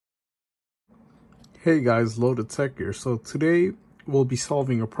Hey guys, Loaded Tech here. So today we'll be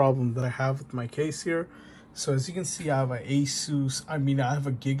solving a problem that I have with my case here. So as you can see, I have a I have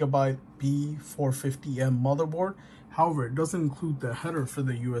a Gigabyte B450M motherboard. However, it doesn't include the header for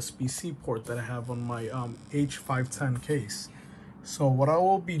the USB-C port that I have on my H510 case. So what I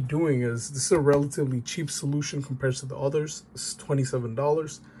will be doing is, this is a relatively cheap solution compared to the others. It's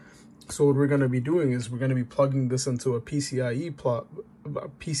 $27. So what we're going to be doing is we're going to be plugging this into a PCIe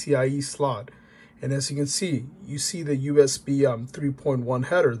slot. And as you can see, you see the USB 3.1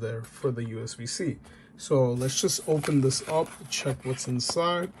 header there for the USB-C. So let's just open this up, check what's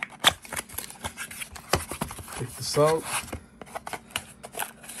inside. Take this out.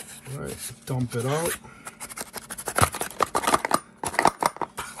 All right, dump it out.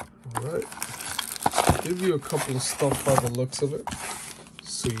 All right, I'll give you a couple of stuff by the looks of it.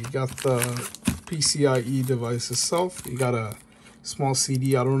 So you got the PCIe device itself. You got a small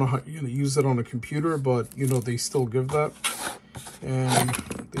CD. I don't know how you're gonna use it on a computer, but you know they still give that. And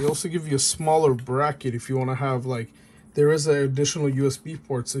they also give you a smaller bracket if you want to have, like, there is an additional USB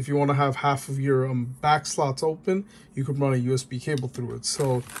port. So if you want to have half of your back slots open, you could run a USB cable through it.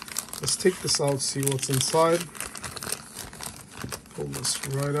 So let's take this out, see what's inside. Pull this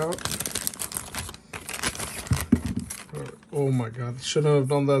right out. Oh my god, shouldn't have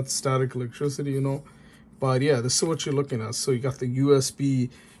done that. Static electricity, you know. But yeah, this is what you're looking at. So you got the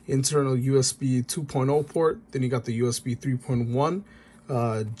internal USB 2.0 port. Then you got the USB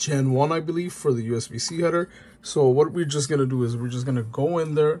 3.1, Gen 1, I believe, for the USB-C header. So what we're just going to do is we're just going to go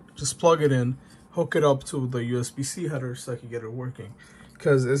in there, just plug it in, hook it up to the USB-C header so I can get it working.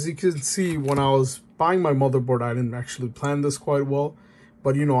 Because as you can see, when I was buying my motherboard, I didn't actually plan this quite well.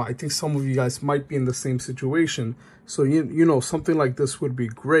 But, you know, I think some of you guys might be in the same situation. So, you know, something like this would be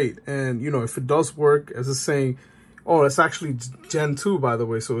great. And, you know, if it does work, as it's saying, oh, it's actually Gen 2, by the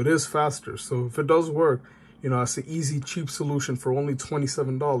way, so it is faster. So if it does work, you know, it's an easy, cheap solution for only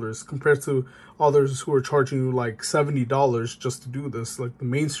 $27 compared to others who are charging you like $70 just to do this, like the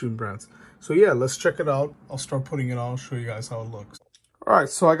mainstream brands. So yeah, let's check it out. I'll start putting it on, show you guys how it looks. All right,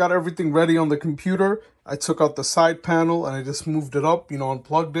 so I got everything ready on the computer. I took out the side panel and I just moved it up, you know,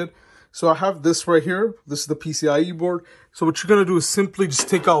 unplugged it. So I have this right here. This is the PCIe board. So what you're going to do is simply just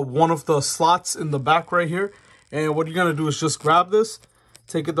take out one of the slots in the back right here. And what you're going to do is just grab this,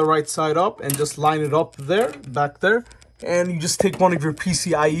 take it the right side up and just line it up there, back there. And you just take one of your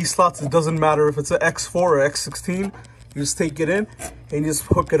PCIe slots. It doesn't matter if it's an X4 or X16. You just take it in and you just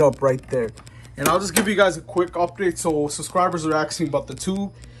hook it up right there. And I'll just give you guys a quick update. So subscribers are asking about the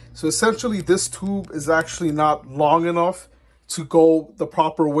tube. So essentially this tube is actually not long enough to go the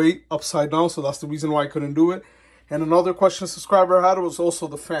proper weight upside down. So that's the reason why I couldn't do it. And another question a subscriber had was also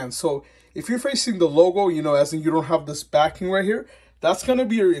the fan. So if you're facing the logo, you know, as in you don't have this backing right here, that's going to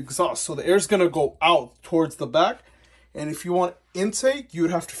be your exhaust. So the air is going to go out towards the back. And if you want intake, you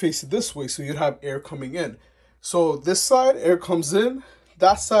would have to face it this way. So you'd have air coming in. So this side, air comes in.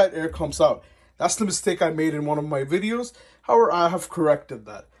 That side, air comes out. That's the mistake I made in one of my videos. However, I have corrected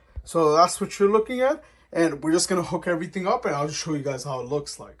that. So that's what you're looking at. And we're just going to hook everything up and I'll just show you guys how it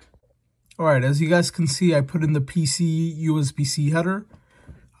looks like. All right, as you guys can see, I put in the PC USB-C header.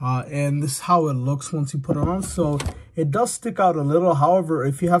 And this is how it looks once you put it on. So it does stick out a little. However,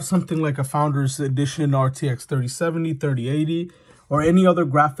 if you have something like a Founders Edition RTX 3070, 3080, or any other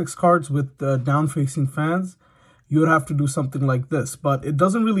graphics cards with down-facing fans, you would have to do something like this. But it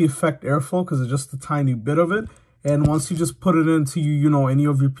doesn't really affect airflow because it's just a tiny bit of it. And once you just put it into, you know, any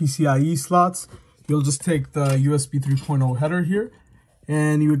of your PCIe slots, you'll just take the USB 3.0 header here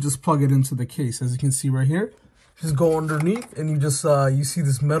and you would just plug it into the case. As you can see right here, just go underneath and you just, you see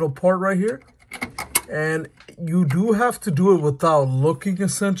this metal part right here. And you do have to do it without looking,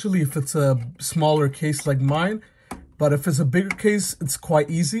 essentially, if it's a smaller case like mine. But if it's a bigger case, it's quite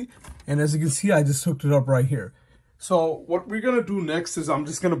easy. And as you can see, I just hooked it up right here. So what we're going to do next is I'm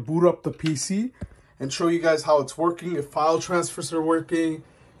just going to boot up the PC and show you guys how it's working, if file transfers are working,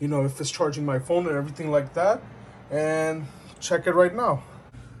 you know, if it's charging my phone and everything like that. And check it right now.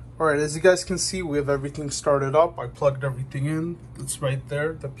 All right, as you guys can see, we have everything started up. I plugged everything in. It's right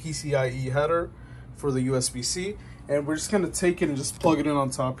there, the PCIe header for the USB-C. And we're just going to take it and just plug it in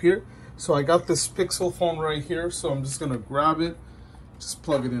on top here. So I got this Pixel phone right here. So I'm just going to grab it, just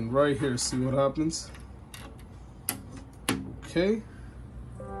plug it in right here, see what happens. Okay,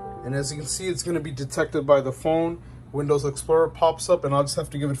 and as you can see, it's going to be detected by the phone. Windows Explorer pops up and I'll just have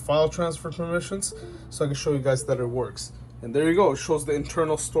to give it file transfer permissions so I can show you guys that it works. And there you go, it shows the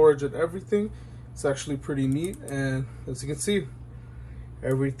internal storage and everything. It's actually pretty neat, and as you can see,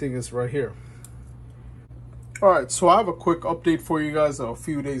 everything is right here. Alright, so I have a quick update for you guys a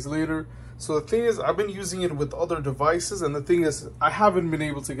few days later. So the thing is, I've been using it with other devices, and the thing is, I haven't been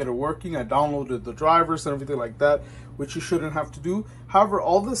able to get it working. I downloaded the drivers and everything like that, which you shouldn't have to do. However,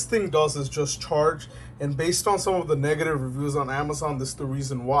 all this thing does is just charge, and based on some of the negative reviews on Amazon, this is the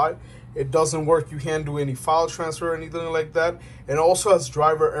reason why. It doesn't work. You can't do any file transfer or anything like that. And it also has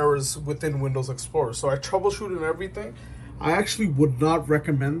driver errors within Windows Explorer. So I troubleshooted everything. I actually would not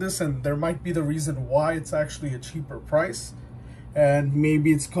recommend this, and there might be the reason why it's actually a cheaper price. And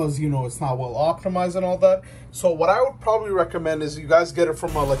maybe it's because, you know, it's not well optimized and all that. So what I would probably recommend is you guys get it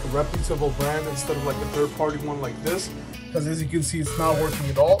from a reputable brand instead of like a third-party one like this, because as you can see, it's not working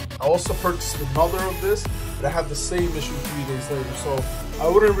at all. I also purchased another of this, but I had the same issue 3 days later. So I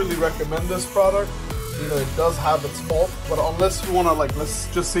wouldn't really recommend this product. You know, it does have its fault, but unless you want to, like, let's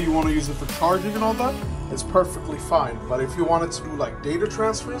just say you want to use it for charging and all that, it's perfectly fine. But if you wanted to do like data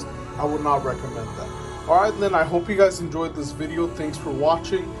transfers, I would not recommend that. Alright, then I hope you guys enjoyed this video. Thanks for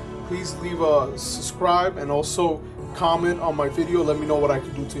watching. Please leave a subscribe and also comment on my video. Let me know what I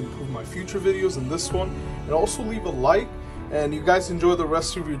can do to improve my future videos and this one. And also leave a like. And you guys enjoy the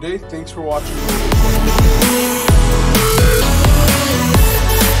rest of your day. Thanks for watching.